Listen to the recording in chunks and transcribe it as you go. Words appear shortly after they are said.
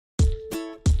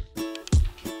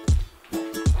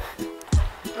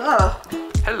Oh.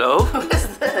 Hello. What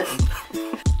is this?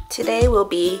 Today we'll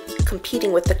be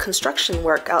competing with the construction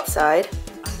work outside.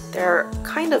 They're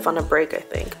kind of on a break, I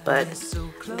think, but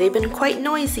they've been quite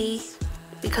noisy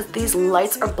because these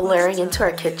lights are blaring into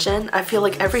our kitchen. I feel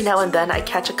like every now and then I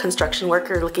catch a construction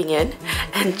worker looking in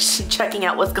and checking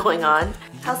out what's going on.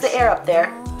 How's the air up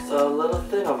there? It's a little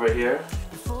thin over here.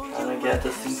 Trying to get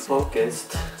this thing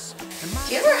focused.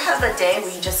 Do you ever have a day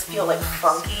where you just feel like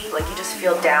funky, like you just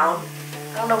feel down?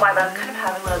 I don't know why, but I'm kind of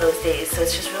having one of those days, so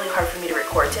it's just really hard for me to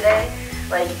record today.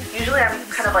 Like, usually I'm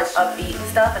kind of like upbeat and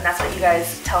stuff, and that's what you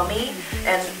guys tell me,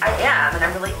 and I am, and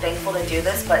I'm really thankful to do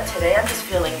this, but today I'm just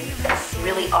feeling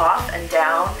really off and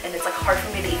down, and it's like hard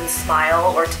for me to even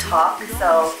smile or to talk,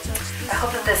 so I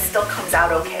hope that this still comes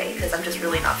out okay, because I'm just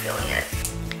really not feeling it.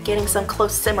 Getting some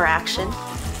close simmer action.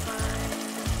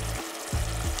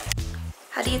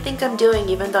 How do you think I'm doing,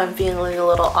 even though I'm feeling a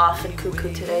little off and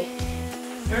cuckoo today?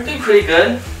 You're doing pretty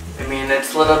good. I mean,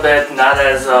 it's a little bit not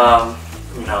as,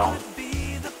 you know,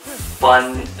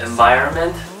 fun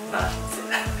environment. Nah,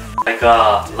 like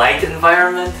a light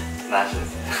environment. Nah,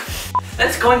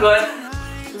 it's going good.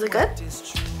 Was it good?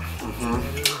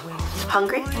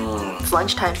 Hungry? It's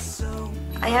lunchtime.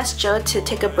 I asked Joe to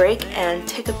take a break and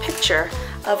take a picture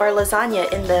of our lasagna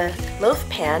in the loaf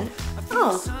pan.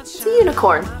 Oh, it's a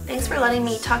unicorn. Thanks for letting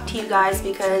me talk to you guys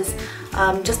because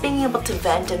just being able to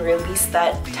vent and release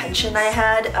that tension I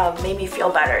had made me feel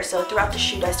better. So throughout the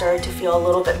shoot I started to feel a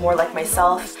little bit more like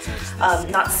myself,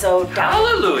 not so down.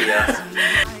 Hallelujah!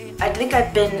 I think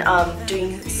I've been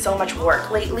doing so much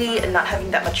work lately and not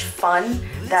having that much fun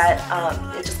that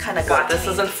it just kind of got to me. This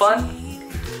isn't fun?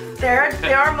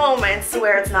 There are moments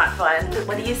where it's not fun.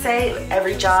 What do you say?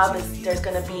 Every job there's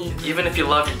gonna be... Even if you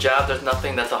love your job, there's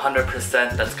nothing that's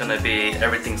 100% that's gonna be,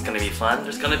 everything's gonna be fun.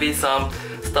 There's gonna be some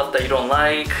stuff that you don't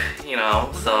like, you know,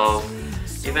 so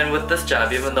even with this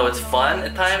job, even though it's fun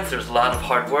at times, there's a lot of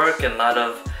hard work and a lot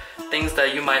of things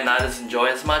that you might not enjoy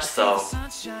as much, so...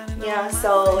 Yeah,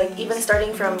 so like even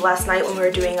starting from last night when we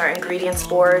were doing our ingredients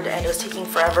board and it was taking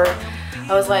forever,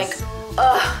 I was like,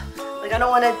 ugh. Like I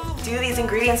don't want to do these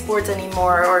ingredients boards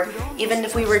anymore, or even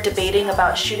if we were debating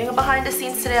about shooting a behind the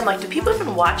scenes today, I'm like, do people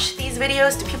even watch these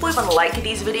videos? Do people even like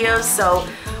these videos? So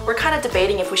we're kind of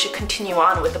debating if we should continue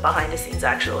on with the behind the scenes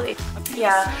actually.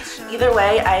 Yeah, either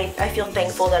way, I feel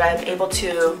thankful that I'm able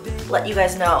to let you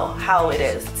guys know how it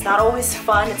is. It's not always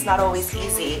fun, it's not always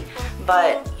easy,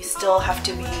 but you still have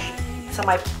to be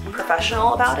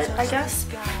semi-professional about it, I guess.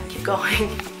 Keep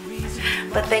going.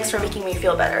 But thanks for making me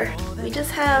feel better. We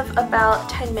just have about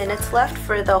 10 minutes left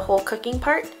for the whole cooking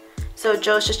part. So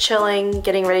Joe's just chilling,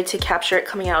 getting ready to capture it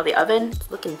coming out of the oven. It's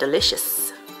looking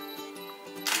delicious.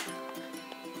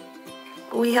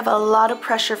 We have a lot of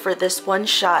pressure for this one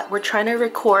shot. We're trying to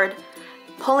record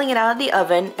pulling it out of the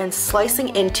oven and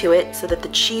slicing into it so that the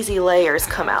cheesy layers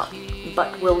come out.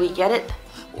 But will we get it?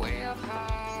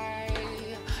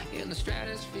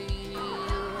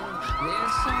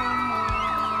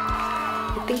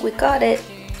 I think we got it.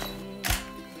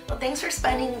 Well, thanks for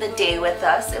spending the day with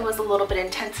us. It was a little bit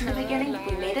intense in the beginning, but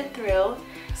we made it through.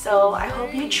 So I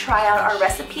hope you try out our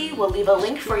recipe. We'll leave a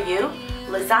link for you.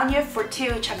 Lasagna for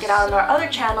two. Check it out on our other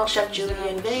channel, Chef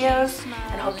Julian Videos,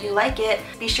 and hope you like it.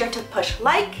 Be sure to push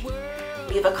like,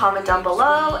 leave a comment down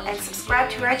below, and subscribe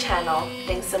to our channel.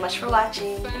 Thanks so much for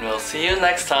watching. And we'll see you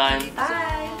next time.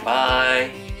 Bye.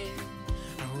 Bye.